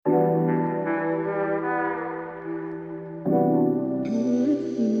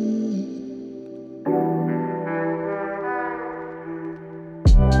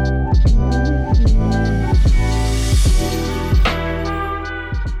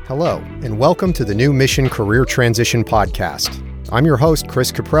Hello, and welcome to the new Mission Career Transition Podcast. I'm your host, Chris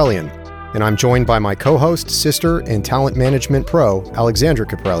Caprellian, and I'm joined by my co-host, sister, and talent management pro, Alexandra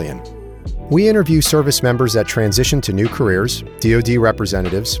Caprellian. We interview service members that transition to new careers, DoD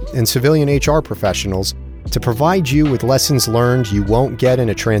representatives, and civilian HR professionals to provide you with lessons learned you won't get in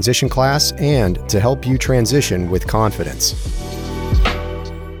a transition class and to help you transition with confidence.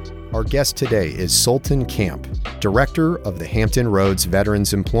 Our guest today is Sultan Camp, Director of the Hampton Roads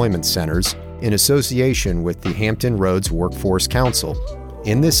Veterans Employment Centers in association with the Hampton Roads Workforce Council.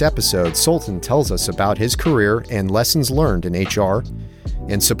 In this episode, Sultan tells us about his career and lessons learned in HR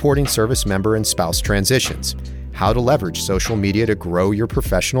and supporting service member and spouse transitions, how to leverage social media to grow your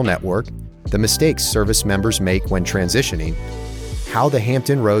professional network, the mistakes service members make when transitioning, how the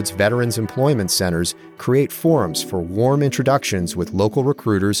Hampton Roads Veterans Employment Centers create forums for warm introductions with local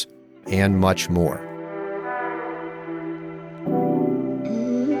recruiters, and much more.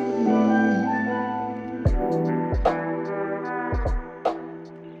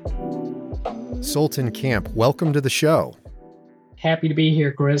 Sultan Camp, welcome to the show. Happy to be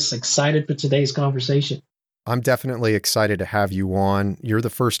here, Chris. Excited for today's conversation. I'm definitely excited to have you on. You're the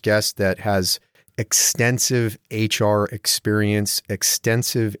first guest that has extensive HR experience,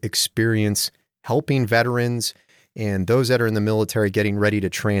 helping veterans and those that are in the military getting ready to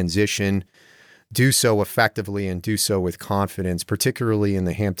transition, do so effectively and do so with confidence, particularly in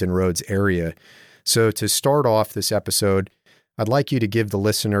the Hampton Roads area. So to start off this episode, I'd like you to give the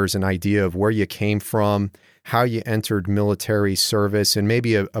listeners an idea of where you came from, how you entered military service, and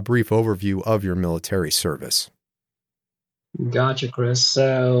maybe a brief overview of your military service. Gotcha, Chris.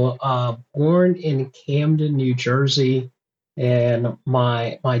 So born in Camden, New Jersey, and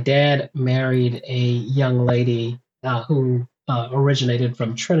my dad married a young lady who originated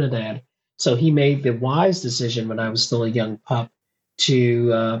from Trinidad. So he made the wise decision when I was still a young pup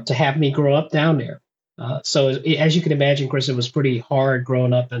to have me grow up down there. So as you can imagine, Chris, it was pretty hard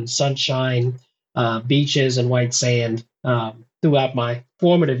growing up in sunshine, beaches, and white sand throughout my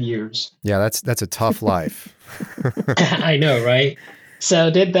formative years. Yeah, that's a tough life. I know, right?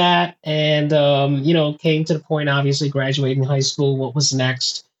 So did that and, came to the point, obviously, graduating high school, what was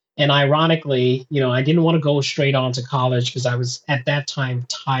next. And ironically, I didn't want to go straight on to college because I was at that time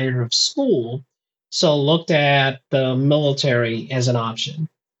tired of school. So looked at the military as an option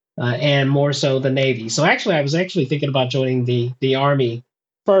and more so the Navy. So actually, I was thinking about joining the Army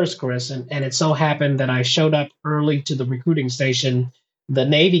first, Chris. And it so happened that I showed up early to the recruiting station. The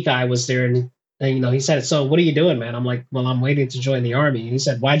Navy guy was there and he said, "So what are you doing, man?" I'm like, "Well, I'm waiting to join the Army." And he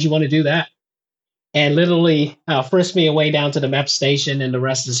said, "Why'd you want to do that?" And literally frisked me away down to the MEP station, and the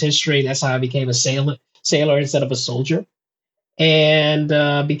rest is history. That's how I became a sailor instead of a soldier, and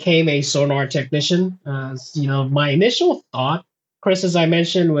became a sonar technician. My initial thought, Chris, as I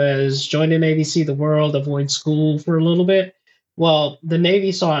mentioned, was join the Navy, see the world, avoid school for a little bit. Well, the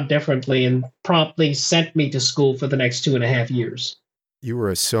Navy saw it differently and promptly sent me to school for the next 2.5 years. You were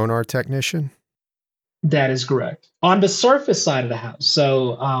a sonar technician? That is correct. On the surface side of the house.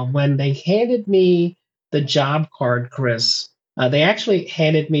 So when they handed me the job card, Chris, they actually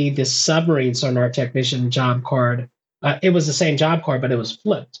handed me the submarine sonar technician job card. It was the same job card, but it was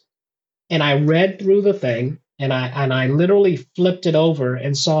flipped. And I read through the thing, and I literally flipped it over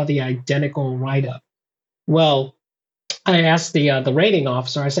and saw the identical write-up. Well, I asked the rating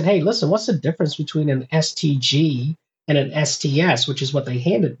officer, I said, "Hey, listen, what's the difference between an STG and an STS," which is what they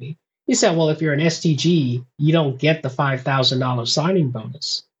handed me. He said, "Well, if you're an STG, you don't get the $5,000 signing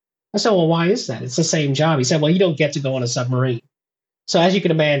bonus." I said, "Well, why is that? It's the same job." He said, "Well, you don't get to go on a submarine." So as you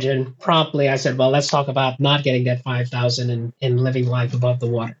can imagine, promptly I said, "Well, let's talk about not getting that $5,000 and living life above the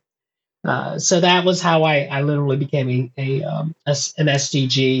water." So that was how I literally became an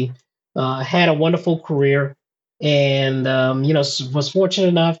STG, had a wonderful career, and was fortunate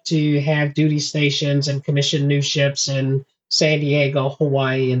enough to have duty stations and commission new ships in San Diego,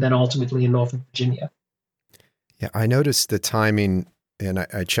 Hawaii, and then ultimately in Norfolk, Virginia. Yeah, I noticed the timing, and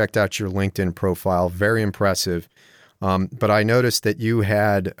I checked out your LinkedIn profile. Very impressive. But I noticed that you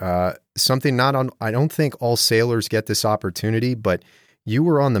had something I don't think all sailors get this opportunity, but you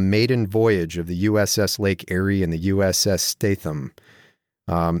were on the maiden voyage of the USS Lake Erie and the USS Statham.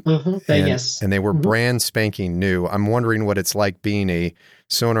 Yes. And they were brand spanking new. I'm wondering what it's like being a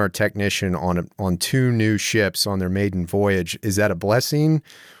sonar technician on two new ships on their maiden voyage. Is that a blessing,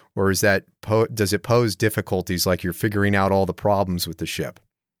 or does it pose difficulties, like you're figuring out all the problems with the ship?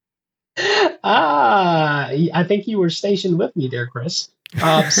 I think you were stationed with me there, Chris.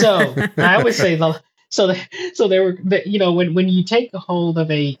 So I would say So they were, when you take a hold of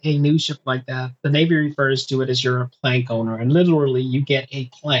a new ship like that, the Navy refers to it as you're a plank owner, and literally you get a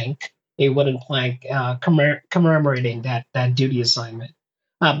plank, a wooden plank, commemorating that duty assignment.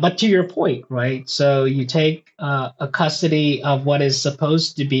 But to your point, right? So you take a custody of what is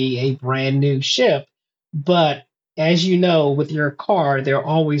supposed to be a brand new ship, but as you know, with your car, there are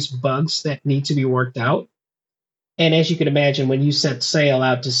always bugs that need to be worked out. And as you can imagine, when you set sail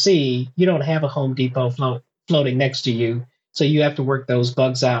out to sea, you don't have a Home Depot floating next to you. So you have to work those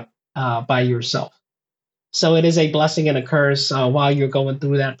bugs out by yourself. So it is a blessing and a curse while you're going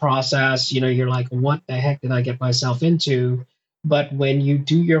through that process. You're like, what the heck did I get myself into? But when you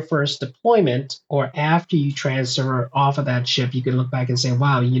do your first deployment or after you transfer off of that ship, you can look back and say,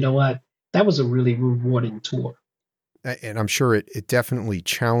 wow, you know what? That was a really rewarding tour. And I'm sure it definitely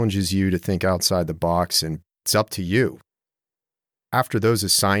challenges you to think outside the box, and it's up to you. After those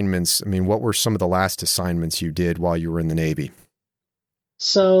assignments, I mean, what were some of the last assignments you did while you were in the Navy?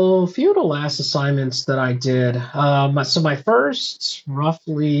 So a few of the last assignments that I did, so my first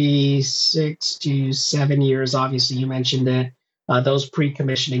roughly 6 to 7 years, obviously you mentioned it, those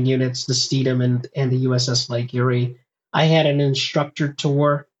pre-commissioning units, the Steedham and the USS Lake Erie. I had an instructor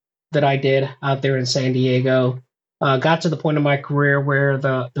tour that I did out there in San Diego. Got to the point of my career where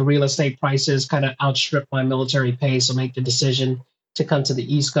the real estate prices kind of outstripped my military pay, so make the decision to come to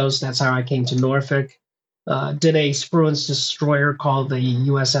the East Coast. That's how I came to Norfolk. Did a Spruance destroyer called the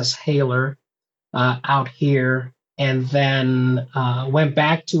USS Haler out here, and then went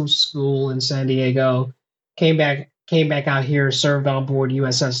back to school in San Diego. Came back out here, served on board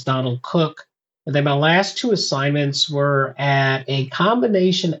USS Donald Cook, and then my last two assignments were at a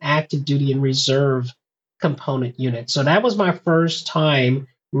combination active duty and reserve component unit. So that was my first time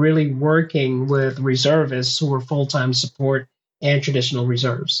really working with reservists who were full-time support and traditional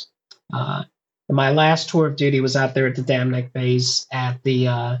reserves. My last tour of duty was out there at the Dam Neck Base at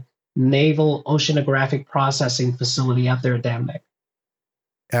the Naval Oceanographic Processing Facility out there at Dam Neck.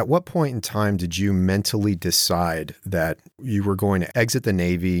 At what point in time did you mentally decide that you were going to exit the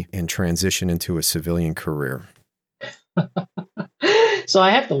Navy and transition into a civilian career? So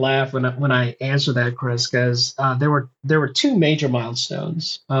I have to laugh when I answer that, Chris, because there were two major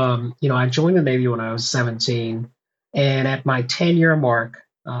milestones. I joined the Navy when I was 17, and at my 10-year mark,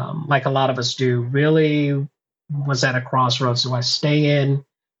 like a lot of us do, really was at a crossroads. Do I stay in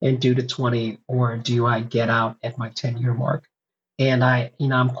and do the 20, or do I get out at my 10-year mark? And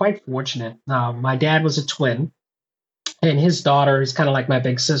I'm quite fortunate. My dad was a twin, and his daughter is kind of like my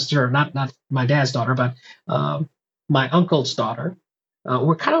big sister, not my dad's daughter, but my uncle's daughter.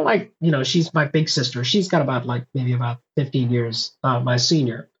 We're kind of like, she's my big sister. She's got maybe about 15 years my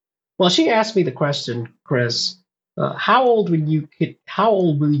senior. Well, she asked me the question, Chris, how old will you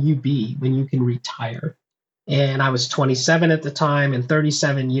be when you can retire? And I was 27 at the time, and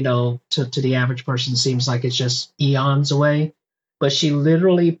 37, to the average person seems like it's just eons away. But she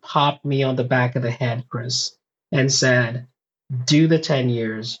literally popped me on the back of the head, Chris, and said, do the 10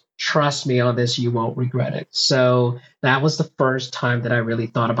 years. Trust me on this, you won't regret it. So that was the first time that I really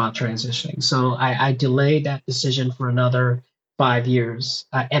thought about transitioning. So I delayed that decision for another 5 years.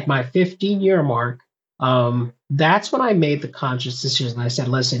 At my 15-year mark, that's when I made the conscious decision. I said,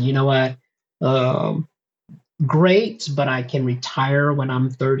 listen, you know what? Great, but I can retire when I'm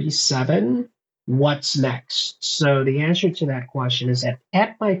 37. What's next? So the answer to that question is that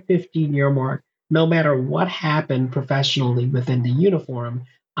at my 15-year mark, no matter what happened professionally within the uniform,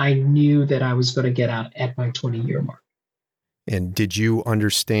 I knew that I was going to get out at my 20-year mark. And did you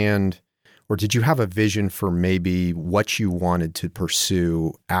understand, or did you have a vision for maybe what you wanted to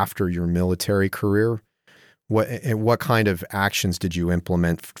pursue after your military career? What kind of actions did you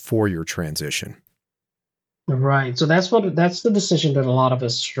implement for your transition? Right. So that's the decision that a lot of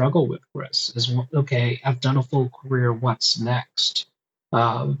us struggle with, Chris, is, okay, I've done a full career. What's next?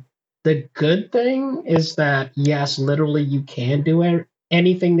 The good thing is that, yes, literally you can do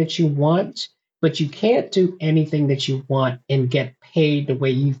anything that you want, but you can't do anything that you want and get paid the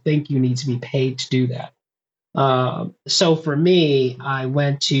way you think you need to be paid to do that. So for me, I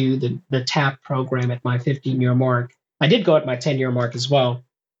went to the TAP program at my 15-year mark. I did go at my 10-year mark as well,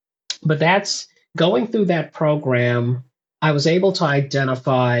 but that's going through that program. I was able to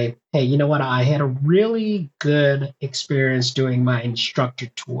identify, hey, you know what? I had a really good experience doing my instructor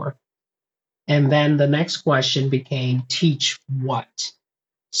tour. And then the next question became, teach what?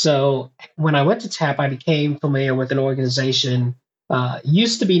 So when I went to TAP, I became familiar with an organization,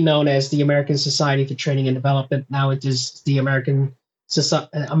 used to be known as the American Society for Training and Development. Now it is the American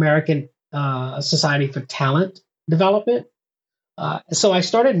Society for Talent Development. So I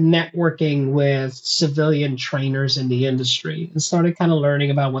started networking with civilian trainers in the industry and started kind of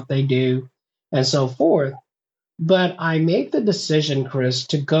learning about what they do and so forth. But I made the decision, Chris,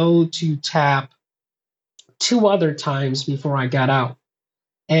 to go to TAP two other times before I got out.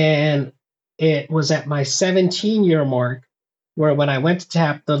 And it was at my 17-year mark where when I went to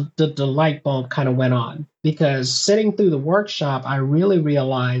TAP, the light bulb kind of went on because sitting through the workshop, I really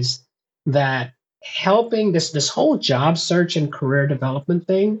realized that helping this whole job search and career development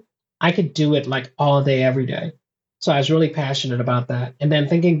thing, I could do it like all day, every day. So I was really passionate about that. And then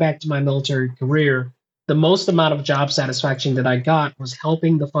thinking back to my military career, the most amount of job satisfaction that I got was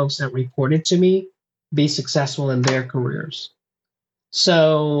helping the folks that reported to me be successful in their careers.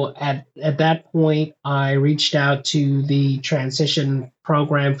 So at that point, I reached out to the transition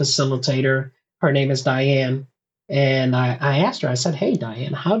program facilitator. Her name is Diane. And I asked her, I said, "Hey,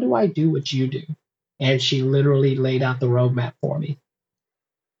 Diane, how do I do what you do?" And she literally laid out the roadmap for me.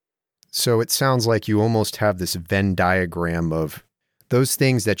 So it sounds like you almost have this Venn diagram of those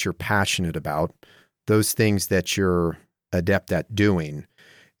things that you're passionate about, those things that you're adept at doing,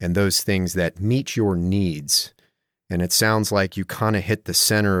 and those things that meet your needs. And it sounds like you kind of hit the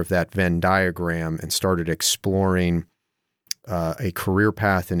center of that Venn diagram and started exploring a career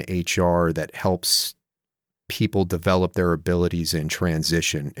path in HR that helps people develop their abilities in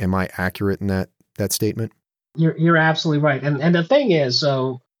transition. Am I accurate in that statement? You're absolutely right. And the thing is,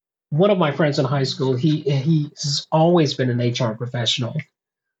 so one of my friends in high school, he's always been an HR professional.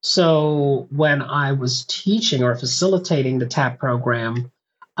 So when I was teaching or facilitating the TAP program,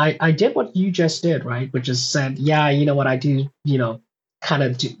 I did what you just did, right? Which is said, yeah, you know what, I do, kind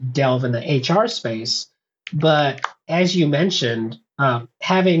of delve in the HR space. But as you mentioned,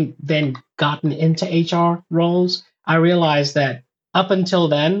 having then gotten into HR roles, I realized that up until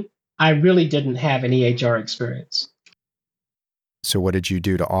then, I really didn't have any HR experience. So what did you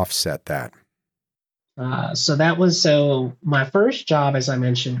do to offset that? So my first job, as I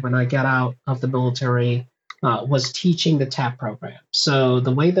mentioned, when I got out of the military, was teaching the TAP program. So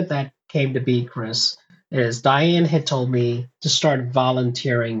the way that came to be, Chris, is Diane had told me to start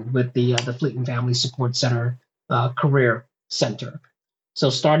volunteering with the Fleet and Family Support Center Career Center. So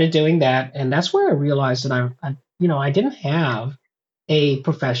started doing that, and that's where I realized that I didn't have a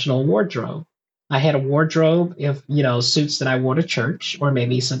professional wardrobe. I had a wardrobe of suits that I wore to church or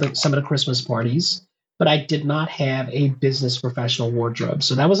maybe some of the Christmas parties, but I did not have a business professional wardrobe.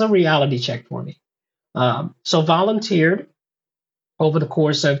 So that was a reality check for me. So volunteered over the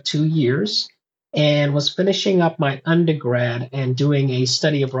course of 2 years and was finishing up my undergrad and doing a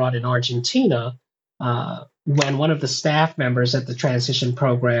study abroad in Argentina when one of the staff members at the transition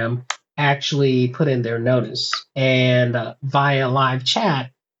program actually put in their notice. And via live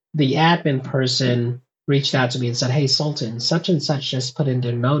chat, the admin person reached out to me and said, "Hey, Sultan, such and such just put in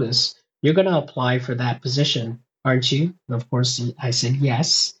their notice. You're going to apply for that position, aren't you?" And of course, I said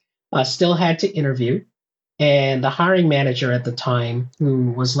yes. Still had to interview. And the hiring manager at the time,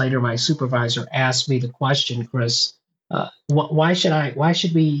 who was later my supervisor, asked me the question, "Chris, why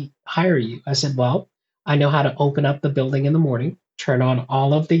should we hire you?" I said, "Well, I know how to open up the building in the morning, turn on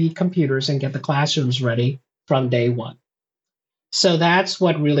all of the computers, and get the classrooms ready from day one." So that's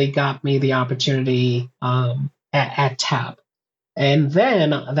what really got me the opportunity at TAP. And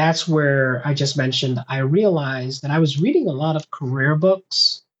then that's where I just mentioned, I realized that I was reading a lot of career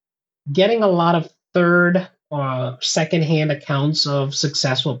books, getting a lot of third or secondhand accounts of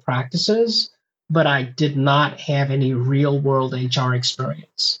successful practices, but I did not have any real world HR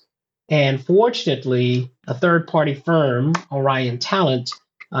experience. And fortunately, a third party firm, Orion Talent,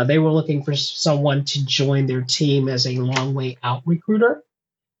 they were looking for someone to join their team as a long way out recruiter.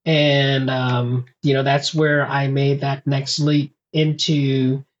 And, that's where I made that next leap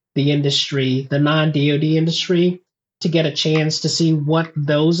into the industry, the non-DoD industry, to get a chance to see what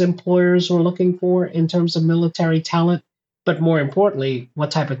those employers were looking for in terms of military talent, but more importantly,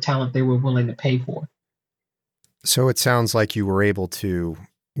 what type of talent they were willing to pay for. So it sounds like you were able to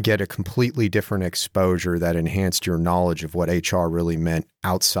get a completely different exposure that enhanced your knowledge of what HR really meant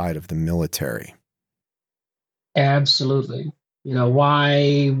outside of the military. Absolutely.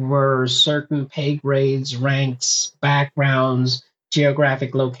 Why were certain pay grades, ranks, backgrounds,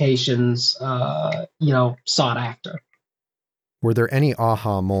 geographic locations, sought after? Were there any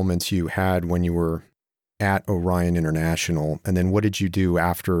aha moments you had when you were at Orion International? And then what did you do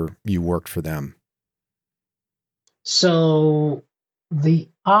after you worked for them? So the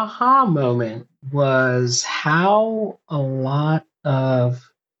aha moment was how a lot of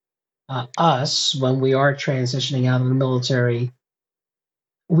us, when we are transitioning out of the military,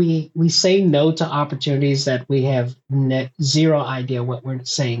 we say no to opportunities that we have net zero idea what we're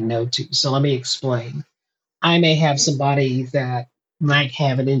saying no to. So let me explain. I may have somebody that might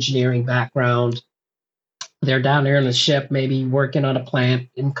have an engineering background. They're down there in the ship, maybe working on a plant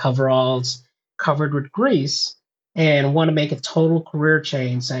in coveralls, covered with grease, and want to make a total career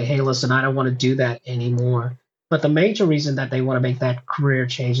change. Say, hey, listen, I don't want to do that anymore. But the major reason that they want to make that career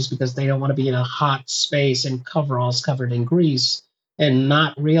change is because they don't want to be in a hot space in coveralls covered in grease and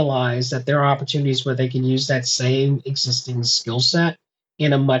not realize that there are opportunities where they can use that same existing skill set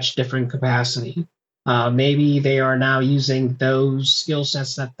in a much different capacity. Maybe they are now using those skill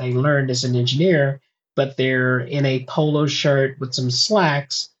sets that they learned as an engineer, but they're in a polo shirt with some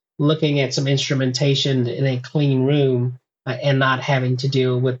slacks, looking at some instrumentation in a clean room and not having to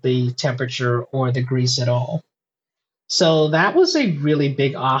deal with the temperature or the grease at all. So that was a really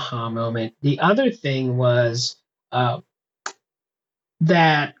big aha moment. The other thing was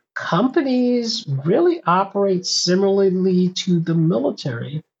that companies really operate similarly to the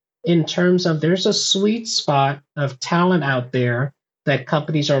military in terms of there's a sweet spot of talent out there that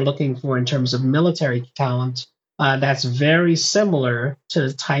companies are looking for in terms of military talent that's very similar to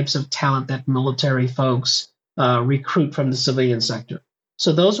the types of talent that military folks recruit from the civilian sector.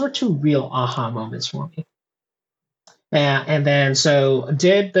 So those were two real aha moments for me. And then so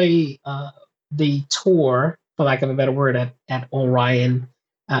did the tour, for lack of a better word, at Orion.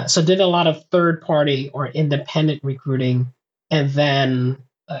 So did a lot of third party or independent recruiting, and then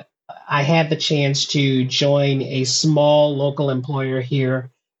I had the chance to join a small local employer here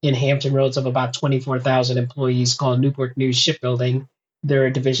in Hampton Roads of about 24,000 employees called Newport News Shipbuilding. They're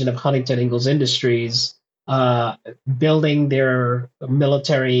a division of Huntington Ingalls Industries, building their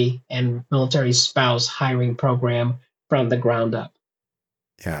military and military spouse hiring program from the ground up.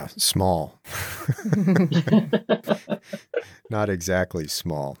 Yeah, small. Not exactly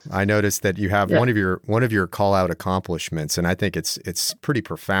small. I noticed that you have one of your call out accomplishments, and I think it's pretty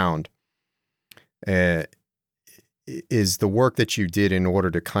profound. Is the work that you did in order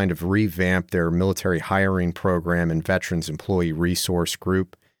to kind of revamp their military hiring program and Veterans Employee Resource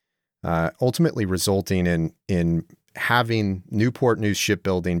Group, ultimately resulting in having Newport News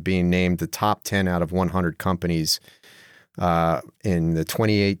Shipbuilding being named the top 10 out of 100 companies in the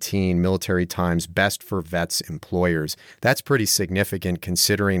 2018 Military Times Best for Vets Employers. That's pretty significant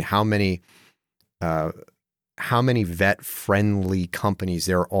considering how many vet-friendly companies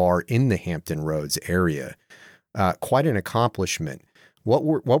there are in the Hampton Roads area. Quite an accomplishment. What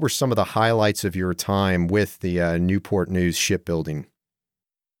were some of the highlights of your time with the Newport News Shipbuilding?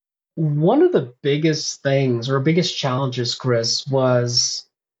 One of the biggest things or biggest challenges, Chris, was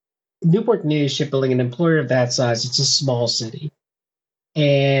Newport News Shipbuilding, an employer of that size. It's a small city.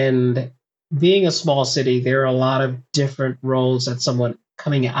 And being a small city, there are a lot of different roles that someone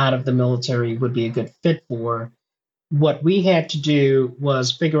coming out of the military would be a good fit for. What we had to do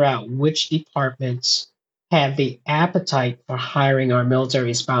was figure out which departments had the appetite for hiring our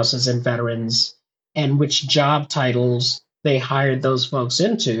military spouses and veterans and which job titles they hired those folks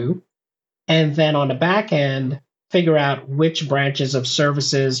into. And then on the back end, figure out which branches of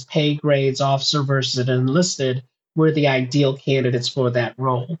services, pay grades, officer versus enlisted, were the ideal candidates for that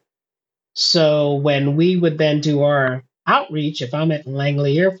role. So when we would then do our outreach, if I'm at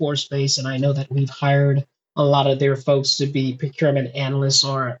Langley Air Force Base and I know that we've hired a lot of their folks to be procurement analysts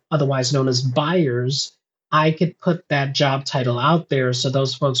or otherwise known as buyers, I could put that job title out there so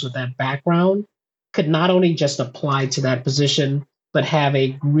those folks with that background could not only just apply to that position, but have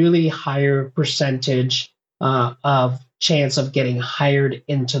a really higher percentage of chance of getting hired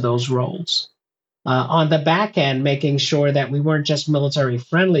into those roles. On the back end, making sure that we weren't just military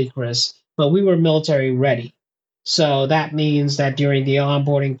friendly, Chris, but we were military ready. So that means that during the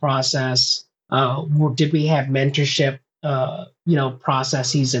onboarding process, did we have mentorship,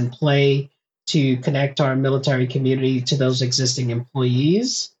 processes in play to connect our military community to those existing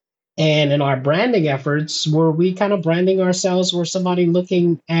employees? And in our branding efforts, were we kind of branding ourselves where somebody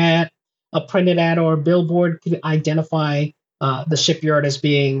looking at a printed ad or a billboard could identify the shipyard as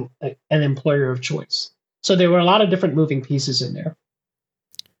being an employer of choice? So there were a lot of different moving pieces in there.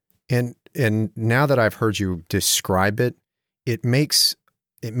 And now that I've heard you describe it, it makes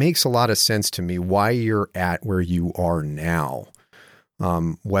a lot of sense to me why you're at where you are now.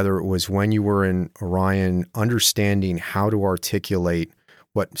 Whether it was when you were in Orion, understanding how to articulate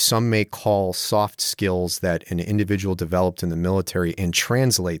what some may call soft skills that an individual developed in the military and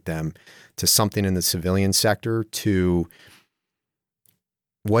translate them to something in the civilian sector, to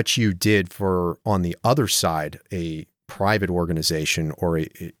what you did for, on the other side, a private organization or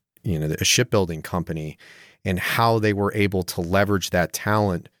a shipbuilding company, and how they were able to leverage that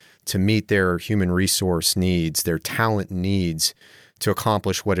talent to meet their human resource needs, their talent needs to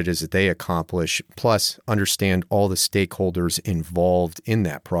accomplish what it is that they accomplish, plus understand all the stakeholders involved in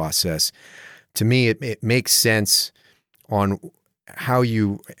that process. To me, it makes sense on how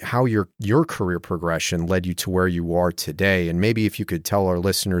your career progression led you to where you are today. And maybe if you could tell our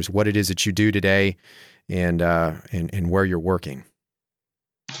listeners what it is that you do today and where you're working.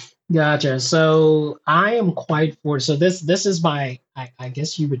 Gotcha. So I am quite fortunate. So this is my, I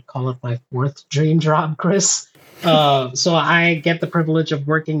guess you would call it my fourth dream job, Chris. So I get the privilege of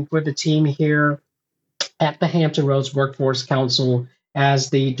working for the team here at the Hampton Roads Workforce Council as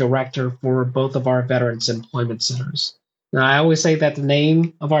the director for both of our Veterans Employment Centers. Now, I always say that the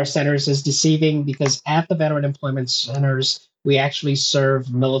name of our centers is deceiving because at the Veteran Employment Centers, we actually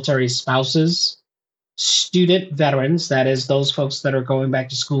serve military spouses, student veterans, that is those folks that are going back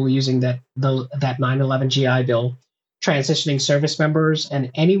to school using that 9/11 GI Bill, transitioning service members,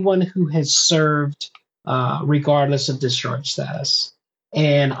 and anyone who has served regardless of discharge status.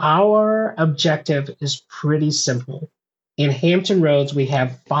 And our objective is pretty simple. In Hampton Roads, we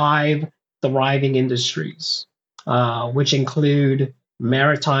have 5 thriving industries, which include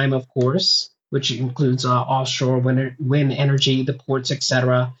maritime, of course, which includes offshore wind energy, the ports,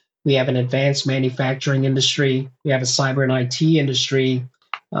 etc. We have an advanced manufacturing industry. We have a cyber and IT industry,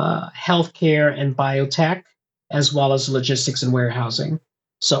 healthcare and biotech, as well as logistics and warehousing.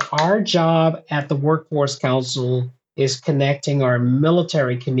 So our job at the Workforce Council is connecting our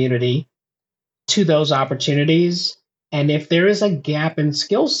military community to those opportunities. And if there is a gap in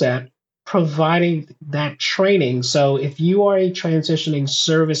skill set, providing that training. So if you are a transitioning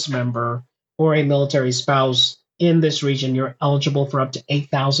service member or a military spouse in this region, you're eligible for up to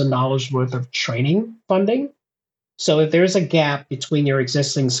 $8,000 worth of training funding. So if there's a gap between your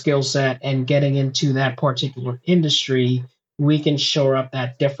existing skill set and getting into that particular industry, we can shore up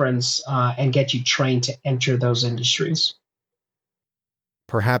that difference and get you trained to enter those industries.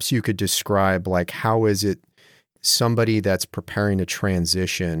 Perhaps you could describe, like, how is it somebody that's preparing to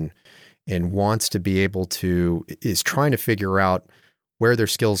transition and wants to be able to, is trying to figure out where their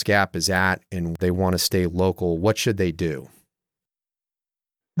skills gap is at and they want to stay local, what should they do?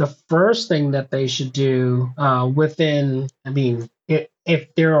 The first thing that they should do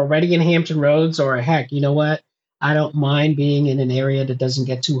if they're already in Hampton Roads, or heck, you know what? I don't mind being in an area that doesn't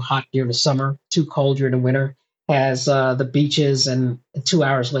get too hot during the summer, too cold during the winter, has the beaches, and 2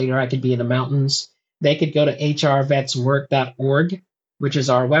 hours later I could be in the mountains. They could go to hrvetswork.org, which is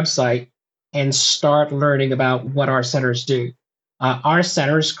our website, and start learning about what our centers do. Our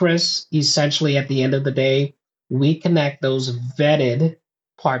centers, Chris, essentially at the end of the day, we connect those vetted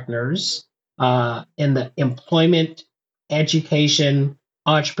partners in the employment, education,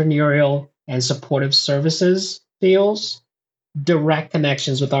 entrepreneurial, and supportive services fields, direct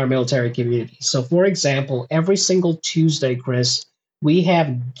connections with our military community. So, for example, every single Tuesday, Chris, we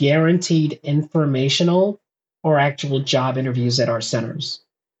have guaranteed informational or actual job interviews at our centers.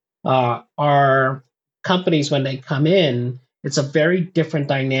 Our companies, when they come in, it's a very different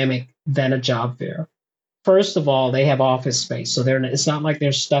dynamic than a job fair. First of all, they have office space. So it's not like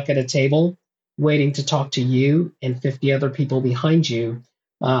they're stuck at a table waiting to talk to you and 50 other people behind you.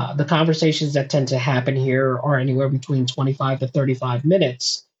 The conversations that tend to happen here are anywhere between 25 to 35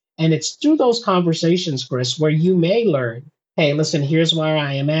 minutes. And it's through those conversations, Chris, where you may learn, hey, listen, here's where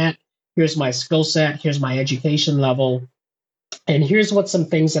I am at. Here's my skill set. Here's my education level. And here's what some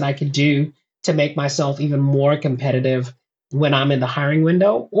things that I could do to make myself even more competitive when I'm in the hiring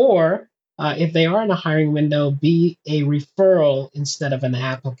window. Or if they are in a hiring window, be a referral instead of an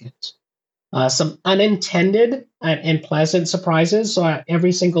applicant. Some unintended and pleasant surprises. So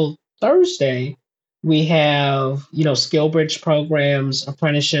every single Thursday, we have, skill bridge programs,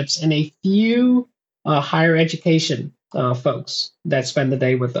 apprenticeships, and a few higher education folks that spend the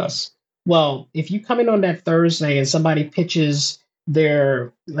day with us. Well, if you come in on that Thursday and somebody pitches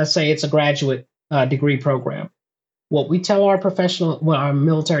let's say it's a graduate degree program, what we tell our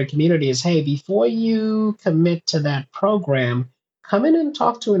military community is, hey, before you commit to that program, come in and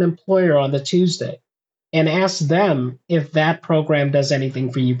talk to an employer on the Tuesday and ask them if that program does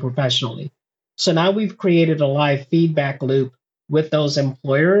anything for you professionally. So now we've created a live feedback loop with those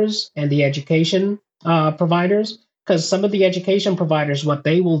employers and the education providers, because some of the education providers, what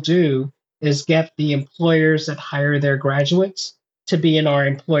they will do is get the employers that hire their graduates to be in our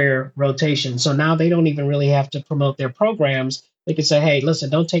employer rotation. So now they don't even really have to promote their programs. They can say, hey, listen,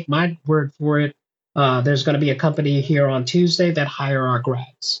 don't take my word for it. There's going to be a company here on Tuesday that hire our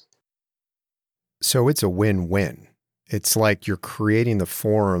grads. So it's a win-win. It's like you're creating the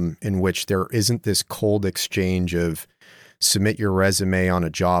forum in which there isn't this cold exchange of submit your resume on a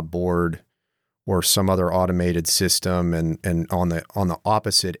job board or some other automated system, and on the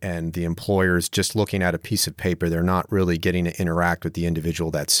opposite end, the employer's just looking at a piece of paper. They're not really getting to interact with the individual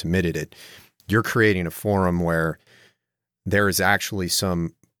that submitted it. You're creating a forum where there is actually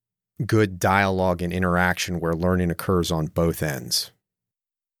some good dialogue and interaction where learning occurs on both ends.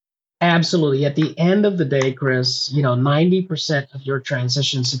 Absolutely. At the end of the day, Chris, 90% of your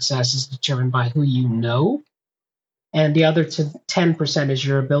transition success is determined by who you know, and the other 10% is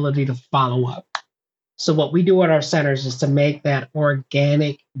your ability to follow up. So what we do at our centers is to make that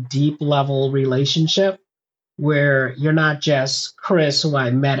organic, deep level relationship where you're not just Chris, who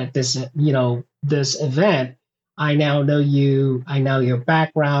I met at this event. I now know you. I know your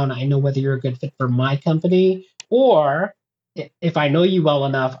background. I know whether you're a good fit for my company, or if I know you well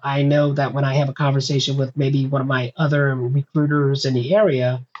enough, I know that when I have a conversation with maybe one of my other recruiters in the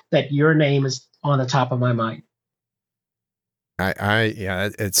area, that your name is on the top of my mind. Yeah,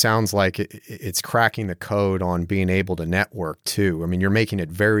 it sounds like it's cracking the code on being able to network too. I mean, you're making it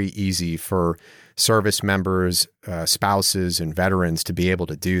very easy for service members, spouses, and veterans to be able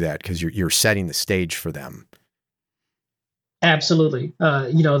to do that because you're setting the stage for them. Absolutely.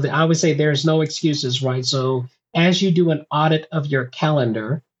 I always say there's no excuses, right? So as you do an audit of your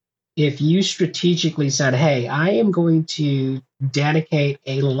calendar, if you strategically said, hey, I am going to dedicate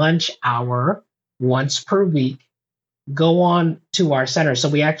a lunch hour once per week, go on to our center. So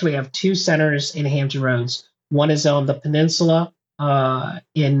we actually have 2 centers in Hampton Roads. One is on the peninsula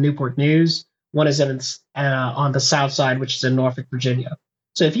in Newport News. One is on the south side, which is in Norfolk, Virginia.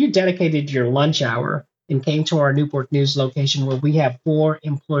 So if you dedicated your lunch hour and came to our Newport News location where we have 4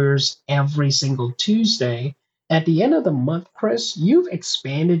 employers every single Tuesday, at the end of the month, Chris, you've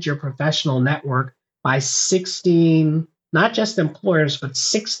expanded your professional network by 16, not just employers, but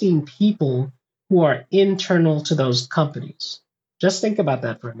 16 people who are internal to those companies. Just think about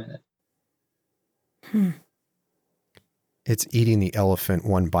that for a minute. It's eating the elephant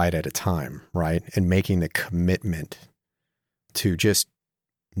one bite at a time, right? And making the commitment to just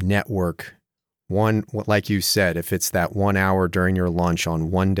network one, like you said, if it's that 1 hour during your lunch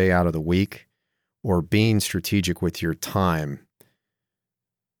on one day out of the week, or being strategic with your time,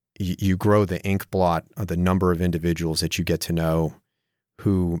 you grow the ink blot of the number of individuals that you get to know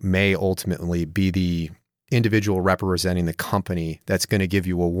who may ultimately be the individual representing the company that's going to give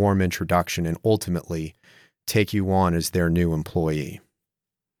you a warm introduction and ultimately take you on as their new employee.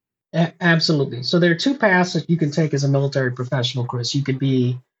 Absolutely. So there are 2 paths that you can take as a military professional, Chris. You could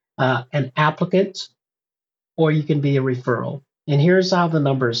be an applicant, or you can be a referral. And here's how the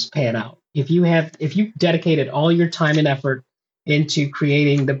numbers pan out. If you dedicated all your time and effort into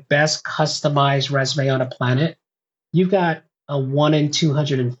creating the best customized resume on a planet, you've got a 1 in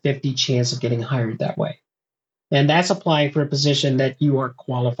 250 chance of getting hired that way. And that's applying for a position that you are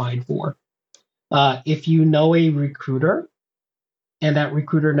qualified for. If you know a recruiter and that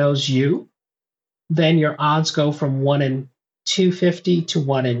recruiter knows you, then your odds go from 1 in 250 to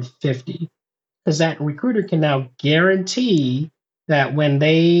 1 in 50. Because that recruiter can now guarantee that when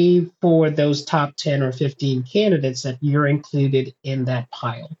they forward those top 10 or 15 candidates, that you're included in that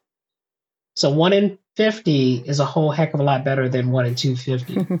pile. So 1 in 50 is a whole heck of a lot better than 1 in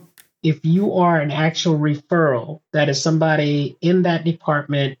 250. If you are an actual referral, that is somebody in that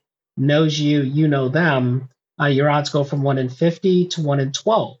department knows you, you know them, your odds go from 1 in 50 to 1 in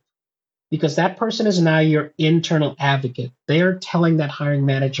 12. Because that person is now your internal advocate. They are telling that hiring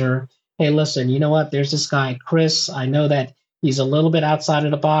manager, hey, listen, you know what? There's this guy, Chris. I know that he's a little bit outside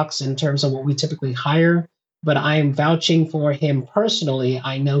of the box in terms of what we typically hire, but I am vouching for him personally.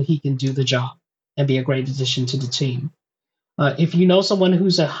 I know he can do the job and be a great addition to the team. If you know someone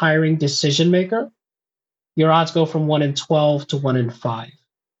who's a hiring decision maker, your odds go from 1 in 12 to 1 in 5.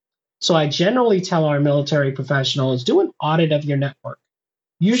 So I generally tell our military professionals, do an audit of your network.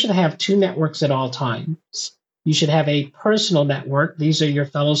 You should have 2 networks at all times. You should have a personal network. These are your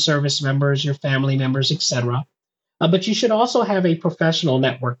fellow service members, your family members, etc. But you should also have a professional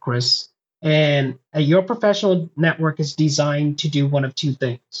network, Chris. And your professional network is designed to do one of 2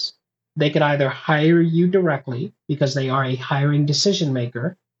 things. They could either hire you directly because they are a hiring decision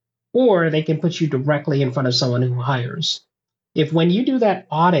maker, or they can put you directly in front of someone who hires. If when you do that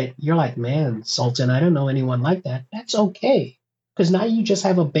audit, you're like, man, Sultan, I don't know anyone like that, that's okay. Because now you just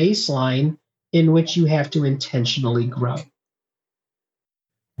have a baseline in which you have to intentionally grow.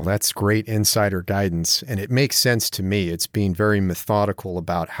 Well, that's great insider guidance, and it makes sense to me. It's being very methodical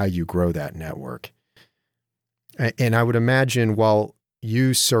about how you grow that network. And I would imagine while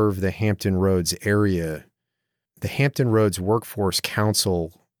you serve the Hampton Roads area, the Hampton Roads Workforce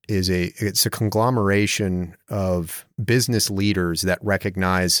Council it's a conglomeration of business leaders that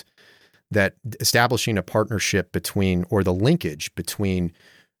recognize that establishing a partnership between, or the linkage between,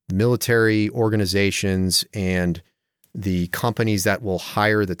 military organizations and the companies that will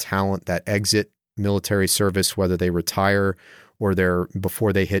hire the talent that exit military service, whether they retire or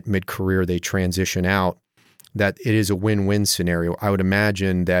before they hit mid-career, they transition out, that it is a win-win scenario. I would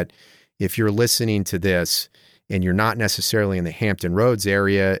imagine that if you're listening to this and you're not necessarily in the Hampton Roads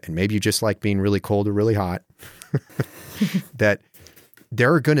area, and maybe you just like being really cold or really hot, that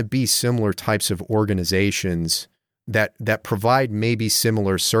there are going to be similar types of organizations that provide maybe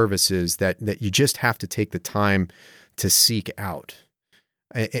similar services that you just have to take the time to seek out.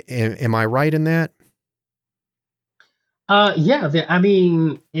 Am I right in that? Yeah,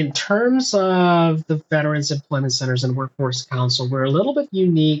 in terms of the Veterans Employment Centers and Workforce Council, we're a little bit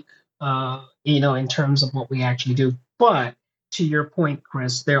unique, in terms of what we actually do. But to your point,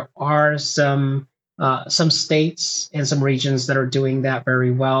 Chris, there are some states and some regions that are doing that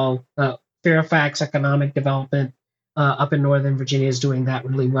very well. Fairfax Economic Development up in Northern Virginia is doing that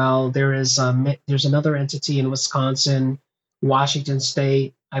really well. There's another entity in Wisconsin, Washington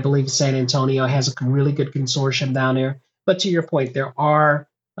State, I believe San Antonio has a really good consortium down there. But to your point, there are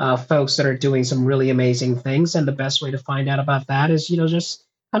folks that are doing some really amazing things, and the best way to find out about that is, just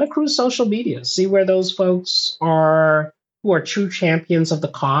kind of cruise social media, see where those folks are who are true champions of the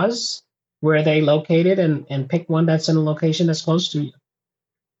cause, where are they located, and pick one that's in a location that's close to you.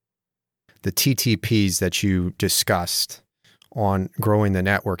 The TTPs that you discussed on growing the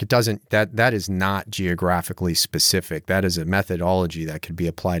network, that is not geographically specific. That is a methodology that could be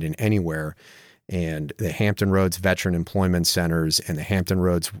applied in anywhere. And the Hampton Roads Veteran Employment Centers and the Hampton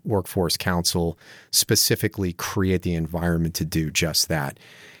Roads Workforce Council specifically create the environment to do just that.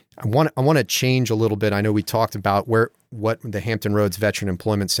 I want to change a little bit. I know we talked about what the Hampton Roads Veteran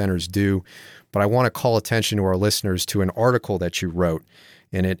Employment Centers do, but I want to call attention to our listeners to an article that you wrote.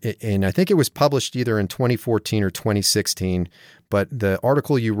 And I think it was published either in 2014 or 2016, but the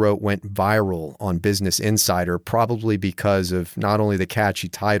article you wrote went viral on Business Insider, probably because of not only the catchy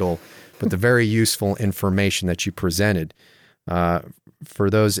title, but the very useful information that you presented. For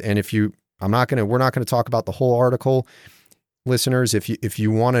those, and we're not going to talk about the whole article. Listeners, if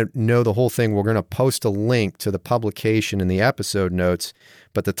you want to know the whole thing, we're going to post a link to the publication in the episode notes.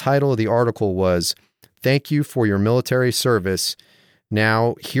 But the title of the article was, "Thank you for your military service.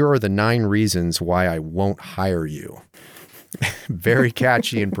 Now, here are the 9 reasons why I won't hire you." Very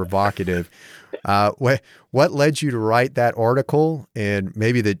catchy and provocative. What led you to write that article, and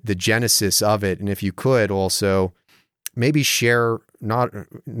maybe the genesis of it? And if you could also maybe share, not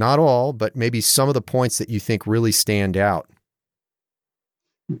all, but maybe some of the points that you think really stand out.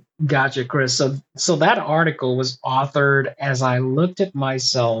 Gotcha, Chris. So that article was authored as I looked at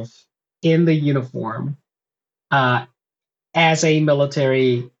myself in the uniform, as a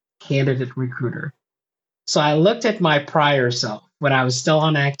military candidate recruiter. So I looked at my prior self when I was still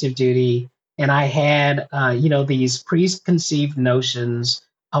on active duty, and I had, these preconceived notions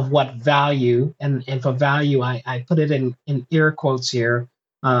of what value, and for value, I put it in air quotes here,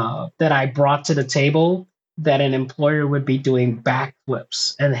 that I brought to the table, that an employer would be doing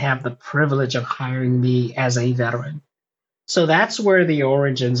backflips and have the privilege of hiring me as a veteran. So that's where the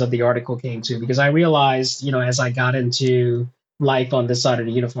origins of the article came to, because I realized, as I got into life on this side of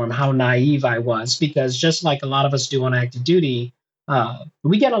the uniform, how naive I was, because just like a lot of us do on active duty,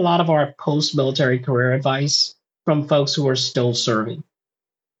 we get a lot of our post-military career advice from folks who are still serving,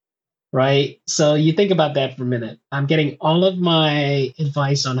 right? So you think about that for a minute. I'm getting all of my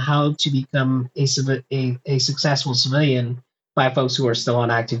advice on how to become a successful civilian by folks who are still on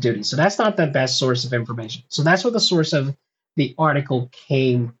active duty. So that's not the best source of information. So that's where the source of the article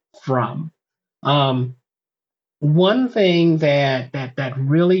came from. One thing that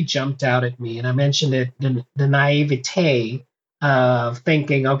really jumped out at me, and I mentioned it, the naivete of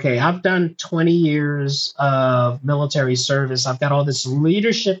thinking, okay, I've done 20 years of military service. I've got all this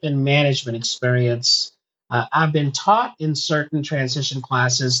leadership and management experience. I've been taught in certain transition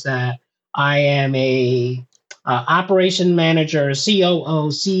classes that I am a operation manager,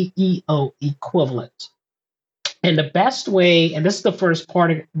 COO, CEO equivalent. And the best way, and this is the first part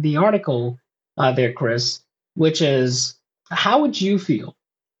of the article there, Chris, which is, how would you feel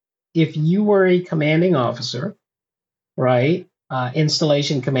if you were a commanding officer, right?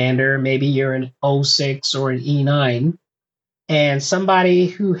 Installation commander, maybe you're an 06 or an E9, and somebody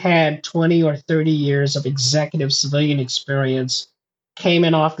who had 20 or 30 years of executive civilian experience came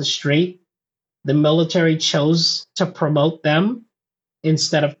in off the street. The military chose to promote them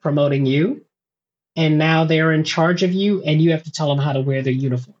instead of promoting you. and now they're in charge of you, and you have to tell them how to wear their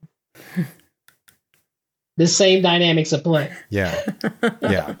uniform. The same dynamics at play. Yeah.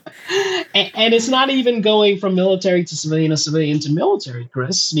 Yeah. And it's not even going from military to civilian or civilian to military,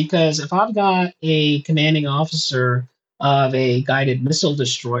 Chris, because if I've got a commanding officer of a guided missile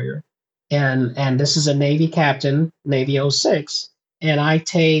destroyer, and this is a Navy captain, Navy '06, and I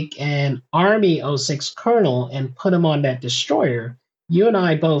take an Army '06 colonel and put him on that destroyer, you and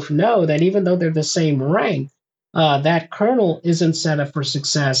I both know that even though they're the same rank, that colonel isn't set up for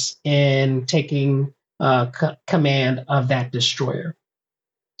success in taking command of that destroyer.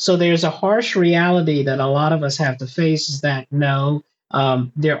 So there's a harsh reality that a lot of us have to face is that no,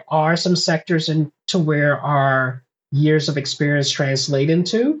 there are some sectors into where our years of experience translate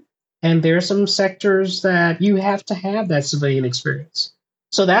into, and there are some sectors that you have to have that civilian experience.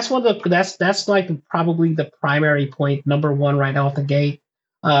 So that's that's like probably the primary point, number one, right off the gate.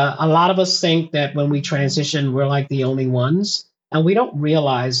 A lot of us think that when we transition, we're like the only ones, and we don't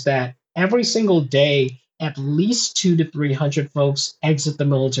realize that every single day at least 200 to 300 folks exit the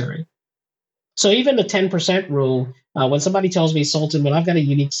military. So even the 10% rule, when somebody tells me, Sultan, well, I've got a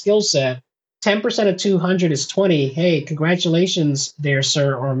unique skill set, 10% of 200 is 20. Hey, congratulations there,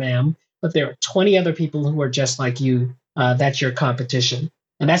 sir or ma'am. But there are 20 other people who are just like you. That's your competition.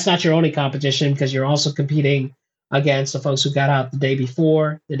 And that's not your only competition because you're also competing against the folks who got out the day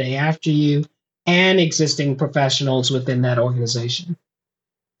before, the day after you, and existing professionals within that organization.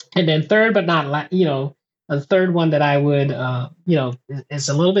 And then third, but not, the third one that I would, it's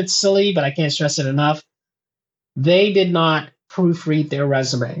a little bit silly, but I can't stress it enough. They did not proofread their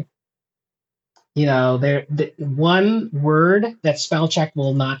resume. The one word that spell check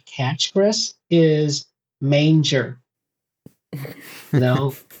will not catch, Chris, is manger. I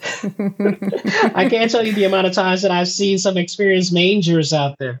can't tell you the amount of times that I've seen some experienced mangers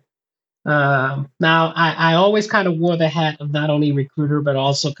out there. Now, I always kind of wore the hat of not only recruiter, but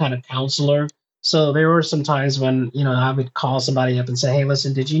also kind of counselor. So there were some times when, I would call somebody up and say, hey,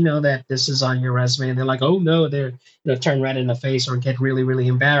 listen, did you know that this is on your resume? And they're like, oh, no, they're, turn red in the face or get really, really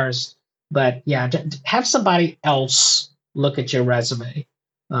embarrassed. But yeah, have somebody else look at your resume.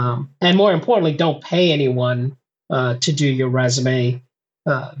 And more importantly, don't pay anyone to do your resume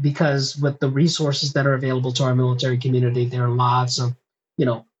because with the resources that are available to our military community, there are lots of,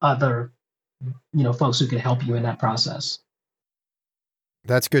 other, folks who can help you in that process.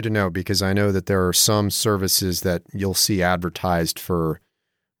 That's good to know because I know that there are some services that you'll see advertised for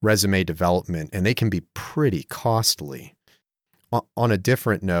resume development, and they can be pretty costly. On a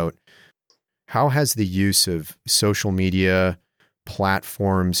different note, how has the use of social media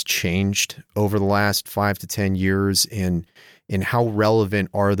platforms changed over the last 5 to 10 years, and how relevant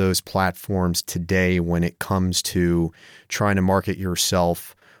are those platforms today when it comes to trying to market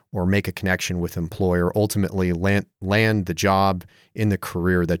yourself or make a connection with employer, ultimately land the job in the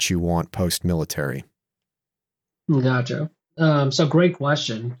career that you want post-military? Gotcha. So great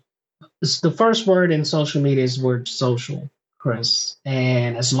question. The first word in social media is the word social, Chris.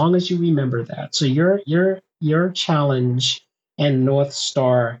 And as long as you remember that, so your challenge and North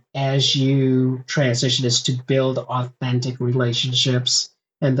Star as you transition is to build authentic relationships.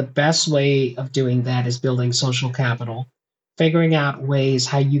 And the best way of doing that is building social capital, figuring out ways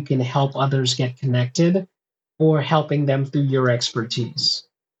how you can help others get connected or helping them through your expertise.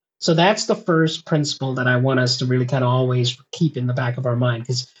 So that's the first principle that I want us to really kind of always keep in the back of our mind,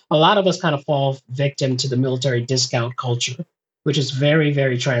 because a lot of us kind of fall victim to the military discount culture, which is very,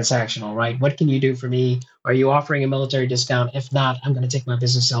 very transactional, right? What can you do for me? Are you offering a military discount? If not, I'm going to take my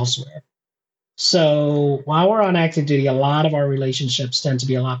business elsewhere. So while we're on active duty, a lot of our relationships tend to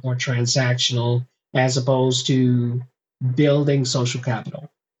be a lot more transactional as opposed to building social capital.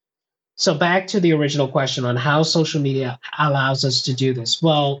 So back to the original question on how social media allows us to do this.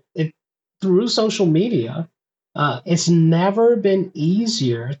 Well, through social media, it's never been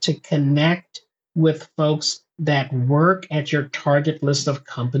easier to connect with folks that work at your target list of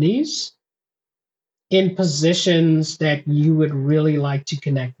companies in positions that you would really like to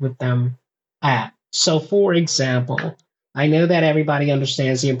connect with them at. So for example, I know that everybody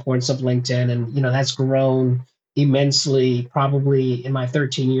understands the importance of LinkedIn, and that's grown immensely probably in my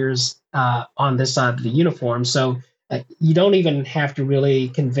 13 years on this side of the uniform. So you don't even have to really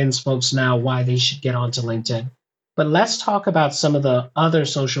convince folks now why they should get onto LinkedIn. But let's talk about some of the other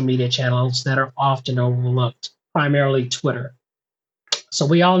social media channels that are often overlooked, primarily Twitter. So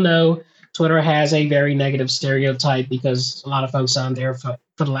we all know Twitter has a very negative stereotype because a lot of folks on there, for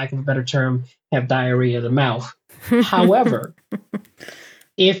the lack of a better term, have diarrhea of the mouth. However,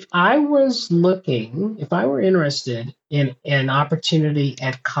 if I were interested in an opportunity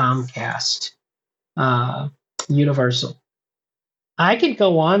at Comcast, uh, universal. I could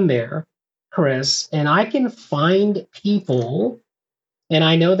go on there, Chris, and I can find people, and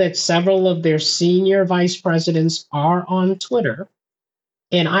I know that several of their senior vice presidents are on Twitter,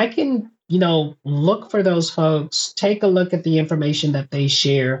 and I can, look for those folks, take a look at the information that they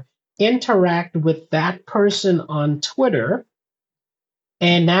share, interact with that person on Twitter,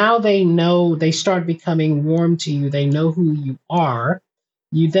 and now they know, they start becoming warm to you. They know who you are.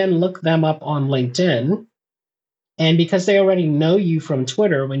 You then look them up on LinkedIn. And because they already know you from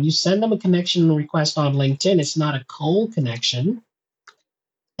Twitter, when you send them a connection request on LinkedIn, it's not a cold connection.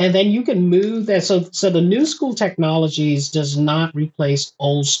 And then you can move that. So the new school technologies does not replace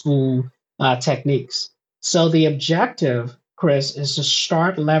old school techniques. So the objective, Chris, is to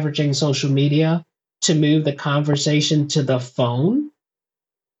start leveraging social media to move the conversation to the phone,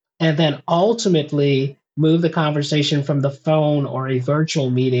 and then ultimately move the conversation from the phone or a virtual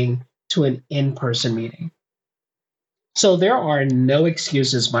meeting to an in-person meeting. So there are no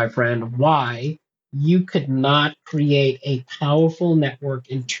excuses, my friend, why you could not create a powerful network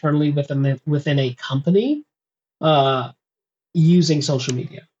internally within a company using social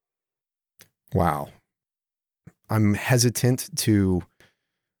media. Wow. I'm hesitant to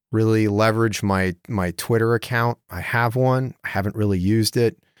really leverage my Twitter account. I have one. I haven't really used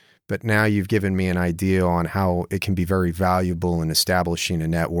it, but now you've given me an idea on how it can be very valuable in establishing a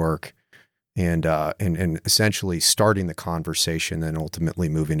network and essentially starting the conversation, then ultimately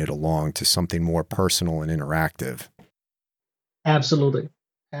moving it along to something more personal and interactive. Absolutely.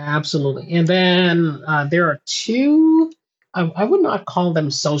 And then there are two, I would not call them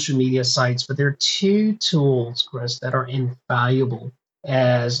social media sites, but there are two tools, Chris, that are invaluable,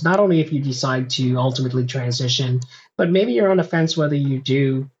 as not only if you decide to ultimately transition, but maybe you're on the fence whether you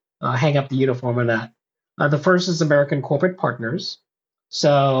do hang up the uniform or not. The first is American Corporate Partners.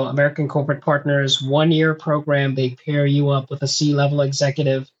 So American Corporate Partners, 1-year program, they pair you up with a C-level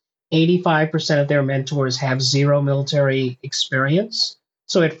executive. 85% of their mentors have zero military experience.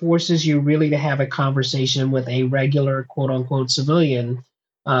 So it forces you really to have a conversation with a regular, quote unquote, civilian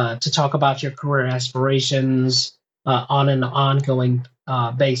to talk about your career aspirations on an ongoing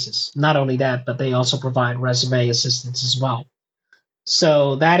basis. Not only that, but they also provide resume assistance as well.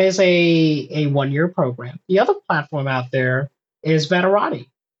 So that is a 1-year program. The other platform out there is Veterati.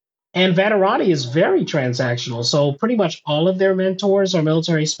 And Veterati is very transactional. So pretty much all of their mentors or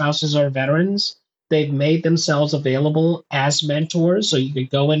military spouses are veterans. They've made themselves available as mentors. So you could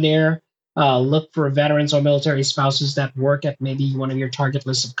go in there, look for veterans or military spouses that work at maybe one of your target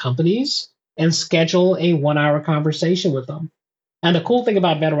list of companies and schedule a 1-hour conversation with them. And the cool thing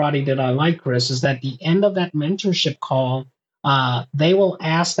about Veterati that I like, Chris, is that at the end of that mentorship call, they will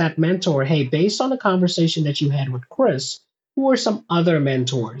ask that mentor, hey, based on the conversation that you had with Chris, who are some other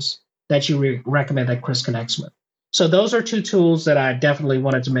mentors that you recommend that Chris connects with? So those are two tools that I definitely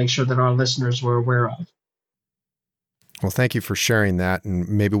wanted to make sure that our listeners were aware of. Well, thank you for sharing that, and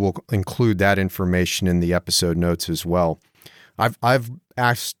maybe we'll include that information in the episode notes as well. I've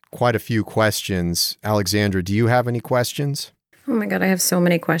asked quite a few questions. Alexandra, do you have any questions? Oh my God, I have so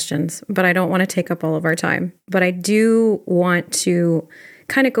many questions, but I don't want to take up all of our time. But I do want to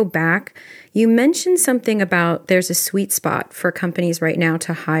kind of go back. You mentioned something about there's a sweet spot for companies right now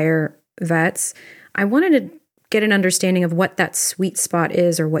to hire vets. I wanted to get an understanding of what that sweet spot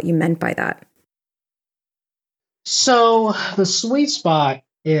is or what you meant by that. So the sweet spot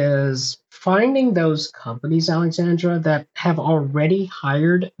is finding those companies, Alexandra, that have already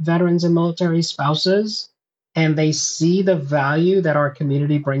hired veterans and military spouses, and they see the value that our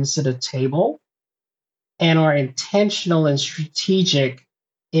community brings to the table and are intentional and strategic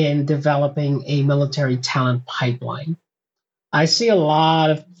in developing a military talent pipeline. I see a lot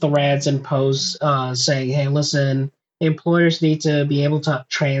of threads and posts saying, hey, listen, employers need to be able to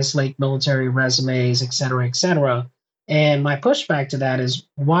translate military resumes, et cetera, et cetera. And my pushback to that is,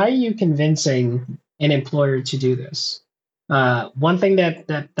 why are you convincing an employer to do this? One thing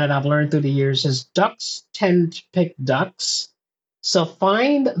that I've learned through the years is ducks tend to pick ducks. So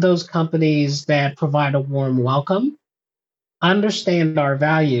find those companies that provide a warm welcome, understand our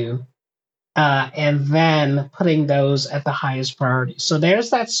value, and then putting those at the highest priority. So there's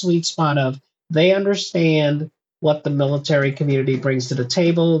that sweet spot of they understand what the military community brings to the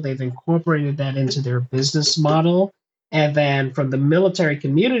table. They've incorporated that into their business model. And then from the military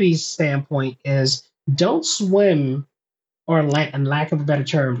community standpoint is don't swim or and lack of a better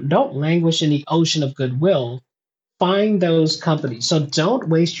term, don't languish in the ocean of goodwill. Find those companies. So don't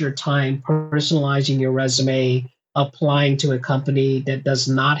waste your time personalizing your resume, applying to a company that does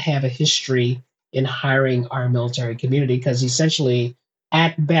not have a history in hiring our military community, because essentially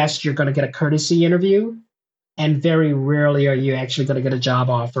At best, you're going to get a courtesy interview, and very rarely are you actually going to get a job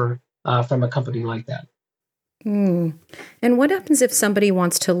offer from a company like that. Mm. And what happens if somebody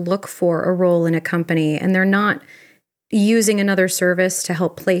wants to look for a role in a company and they're not using another service to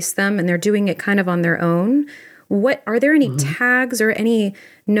help place them and they're doing it kind of on their own? What are there any tags or any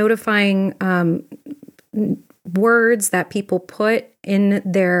notifying words that people put in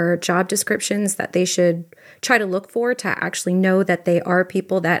their job descriptions that they should try to look for to actually know that they are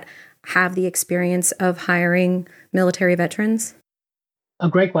people that have the experience of hiring military veterans? A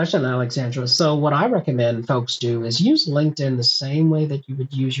great question, Alexandra. So what I recommend folks do is use LinkedIn the same way that you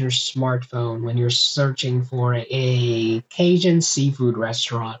would use your smartphone when you're searching for a Cajun seafood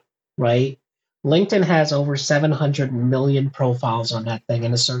restaurant, right? LinkedIn has over 700 million profiles on that thing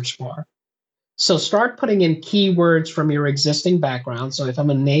in the search bar. So start putting in keywords from your existing background. So if I'm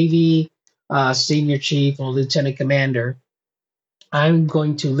a Navy senior chief or lieutenant commander, I'm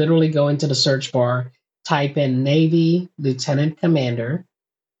going to literally go into the search bar, type in Navy lieutenant commander,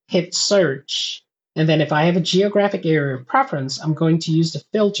 hit search, and then if I have a geographic area of preference, I'm going to use the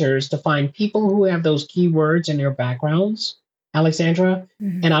filters to find people who have those keywords in their backgrounds, Alexandra,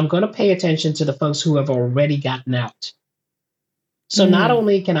 and I'm going to pay attention to the folks who have already gotten out. So not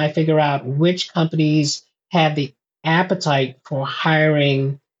only can I figure out which companies have the appetite for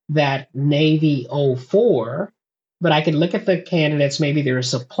hiring that Navy 04, but I can look at the candidates. Maybe they're a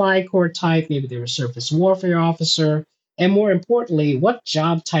supply corps type, maybe they're a surface warfare officer, and more importantly, what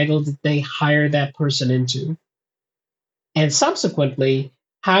job title did they hire that person into? And subsequently,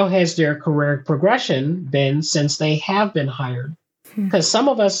 how has their career progression been since they have been hired? Because some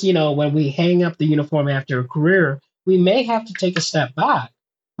of us, when we hang up the uniform after a career, we may have to take a step back.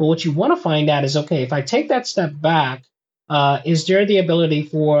 But what you want to find out is, okay, if I take that step back, is there the ability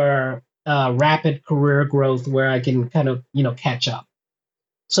for rapid career growth where I can kind of, catch up?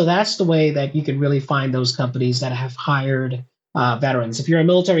 So that's the way that you can really find those companies that have hired veterans. If you're a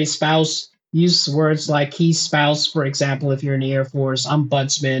military spouse, use words like key spouse, for example, if you're in the Air Force,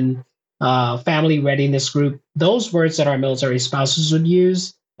 ombudsman, family readiness group, those words that our military spouses would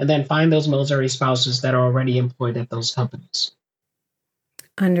use, and then find those military spouses that are already employed at those companies.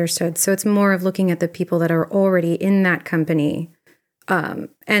 Understood. So it's more of looking at the people that are already in that company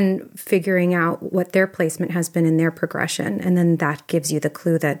and figuring out what their placement has been in their progression. And then that gives you the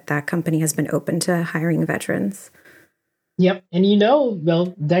clue that that company has been open to hiring veterans. Yep. And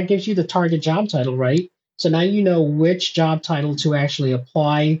that gives you the target job title, right? So now you know which job title to actually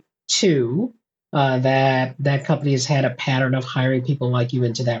apply to. That company has had a pattern of hiring people like you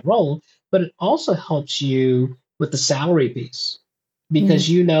into that role, but it also helps you with the salary piece because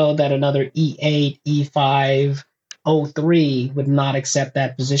you know that another E8, E5, O3 would not accept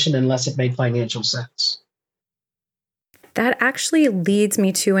that position unless it made financial sense. That actually leads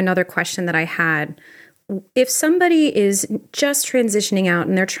me to another question that I had. If somebody is just transitioning out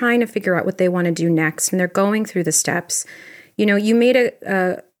and they're trying to figure out what they want to do next and they're going through the steps, you made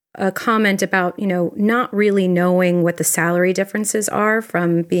a comment about, not really knowing what the salary differences are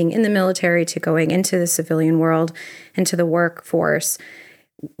from being in the military to going into the civilian world and to the workforce.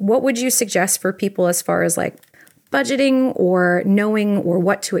 What would you suggest for people as far as like budgeting or knowing or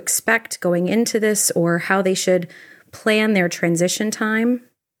what to expect going into this or how they should plan their transition time?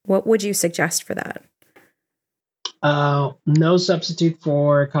 What would you suggest for that? No substitute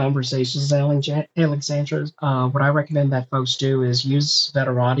for conversations, Alexandra. What I recommend that folks do is use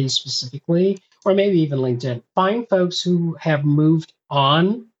Veterati specifically, or maybe even LinkedIn. Find folks who have moved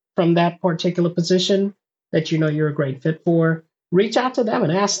on from that particular position that you're a great fit for. Reach out to them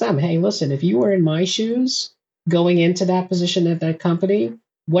and ask them, hey, listen, if you were in my shoes going into that position at that company,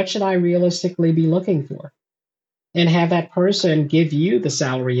 what should I realistically be looking for? And have that person give you the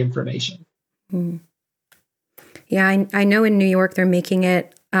salary information. Yeah, I know in New York, they're making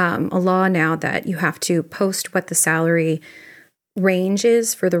it a law now that you have to post what the salary range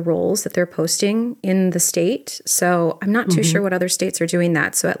is for the roles that they're posting in the state. So I'm not too sure what other states are doing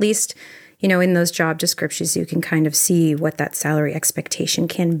that. So at least, in those job descriptions, you can kind of see what that salary expectation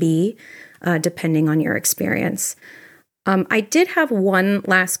can be, depending on your experience. I did have one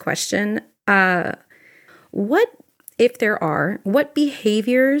last question. What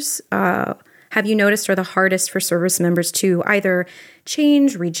behaviors have you noticed are the hardest for service members to either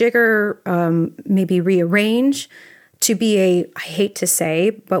change, rejigger, maybe rearrange to be I hate to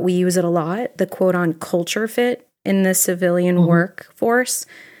say, but we use it a lot, the quote on culture fit in the civilian workforce?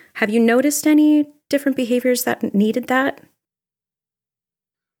 Have you noticed any different behaviors that needed that?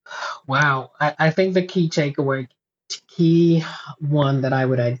 Wow. I think the key one that I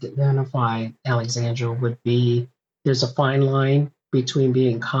would identify, Alexandra, would be there's a fine line between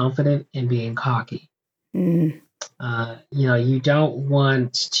being confident and being cocky. Mm. You don't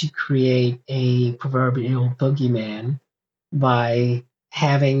want to create a proverbial boogeyman by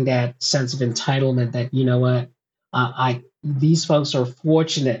having that sense of entitlement that, you know what, these folks are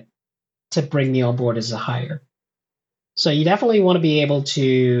fortunate to bring me on board as a hire. So you definitely want to be able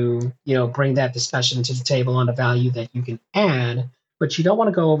to, bring that discussion to the table on the value that you can add, but you don't want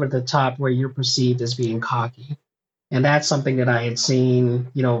to go over the top where you're perceived as being cocky. And that's something that I had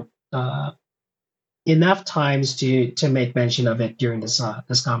seen, enough times to make mention of it during this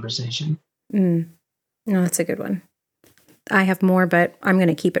conversation. No, that's a good one. I have more, but I'm going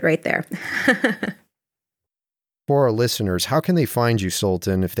to keep it right there. For our listeners, how can they find you,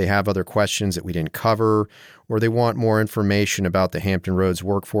 Sultan, if they have other questions that we didn't cover, or they want more information about the Hampton Roads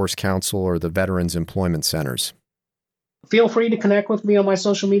Workforce Council or the Veterans Employment Centers? Feel free to connect with me on my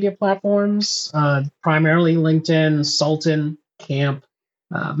social media platforms, primarily LinkedIn, Sultan Camp.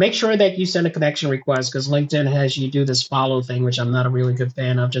 Make sure that you send a connection request, because LinkedIn has you do this follow thing, which I'm not a really good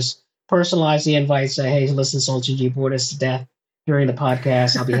fan of. Just personalize the invite, say, hey, listen, Sultan, you bored us to death during the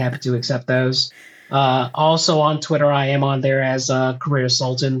podcast. I'll be happy to accept those. Also on Twitter, I am on there as Career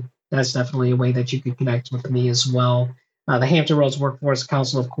Sultan. That's definitely a way that you can connect with me as well. The Hampton Roads Workforce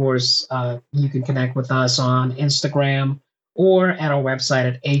Council, of course, you can connect with us on Instagram or at our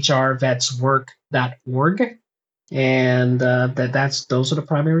website at hrvetswork.org. And those are the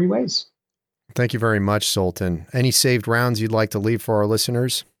primary ways. Thank you very much, Sultan. Any saved rounds you'd like to leave for our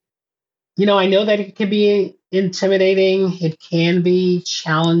listeners? I know that it can be intimidating. It can be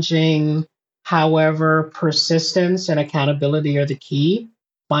challenging. However, persistence and accountability are the key.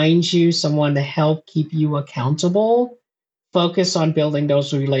 Find you someone to help keep you accountable. Focus on building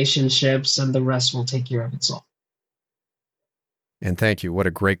those relationships, and the rest will take care of itself. And thank you. What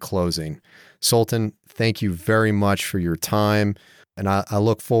a great closing. Sultan, thank you very much for your time. And I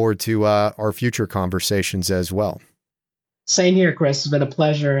look forward to our future conversations as well. Same here, Chris. It's been a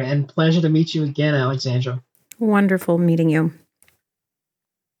pleasure, and pleasure to meet you again, Alexandra. Wonderful meeting you.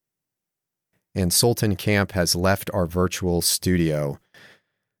 And Sultan Camp has left our virtual studio.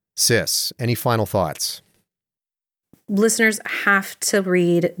 Sis, any final thoughts? Listeners have to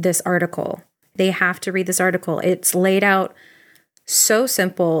read this article. They have to read this article. It's laid out so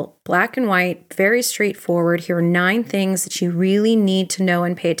simple, black and white, very straightforward. Here are 9 things that you really need to know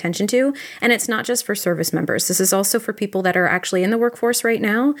and pay attention to. And it's not just for service members. This is also for people that are actually in the workforce right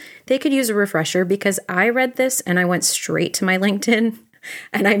now. They could use a refresher, because I read this and I went straight to my LinkedIn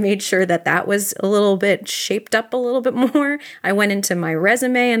and I made sure that was a little bit shaped up a little bit more. I went into my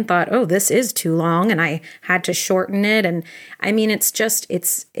resume and thought, oh, this is too long, and I had to shorten it. And I mean, it's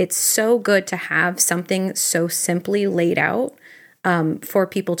so good to have something so simply laid out for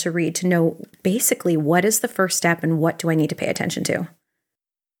people to read, to know basically what is the first step and what do I need to pay attention to.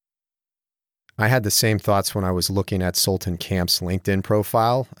 I had the same thoughts when I was looking at Sultan Camp's LinkedIn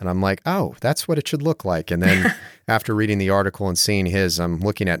profile, and I'm like, oh, that's what it should look like. And then after reading the article and seeing his, I'm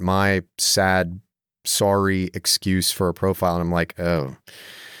looking at my sad, sorry excuse for a profile, and I'm like, oh,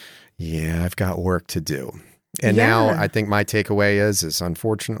 yeah, I've got work to do. And now I think my takeaway is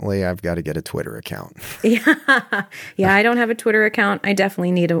unfortunately, I've got to get a Twitter account. Yeah, I don't have a Twitter account. I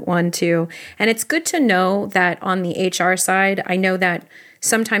definitely need one too. And it's good to know that on the HR side, I know that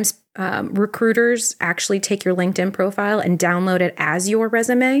sometimes recruiters actually take your LinkedIn profile and download it as your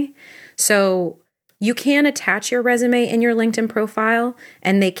resume. So you can attach your resume in your LinkedIn profile,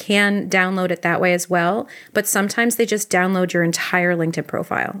 and they can download it that way as well. But sometimes they just download your entire LinkedIn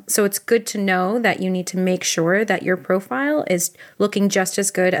profile. So it's good to know that you need to make sure that your profile is looking just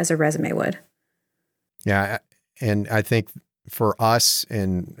as good as a resume would. Yeah. And I think for us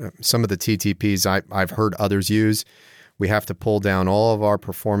and some of the TTPs I've heard others use, we have to pull down all of our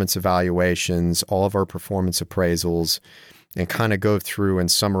performance evaluations, all of our performance appraisals, and kind of go through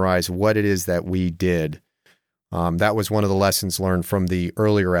and summarize what it is that we did. That was one of the lessons learned from the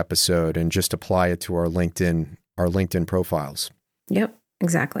earlier episode, and just apply it to our LinkedIn profiles. Yep,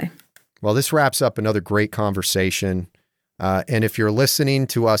 exactly. Well, this wraps up another great conversation. And if you're listening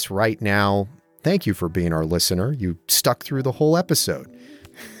to us right now, thank you for being our listener. You stuck through the whole episode.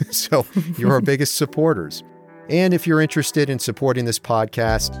 So you're our biggest supporters. And if you're interested in supporting this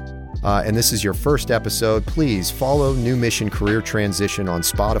podcast, and this is your first episode, please follow New Mission Career Transition on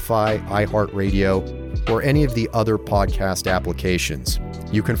Spotify, iHeartRadio, or any of the other podcast applications.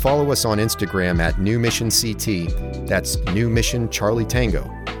 You can follow us on Instagram at New Mission CT. That's New Mission Charlie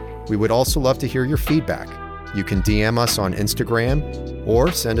Tango. We would also love to hear your feedback. You can DM us on Instagram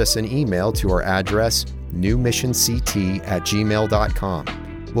or send us an email to our address, newmissionct@gmail.com.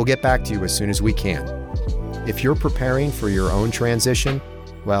 We'll get back to you as soon as we can. If you're preparing for your own transition,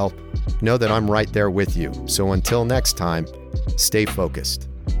 well, know that I'm right there with you. So until next time, stay focused.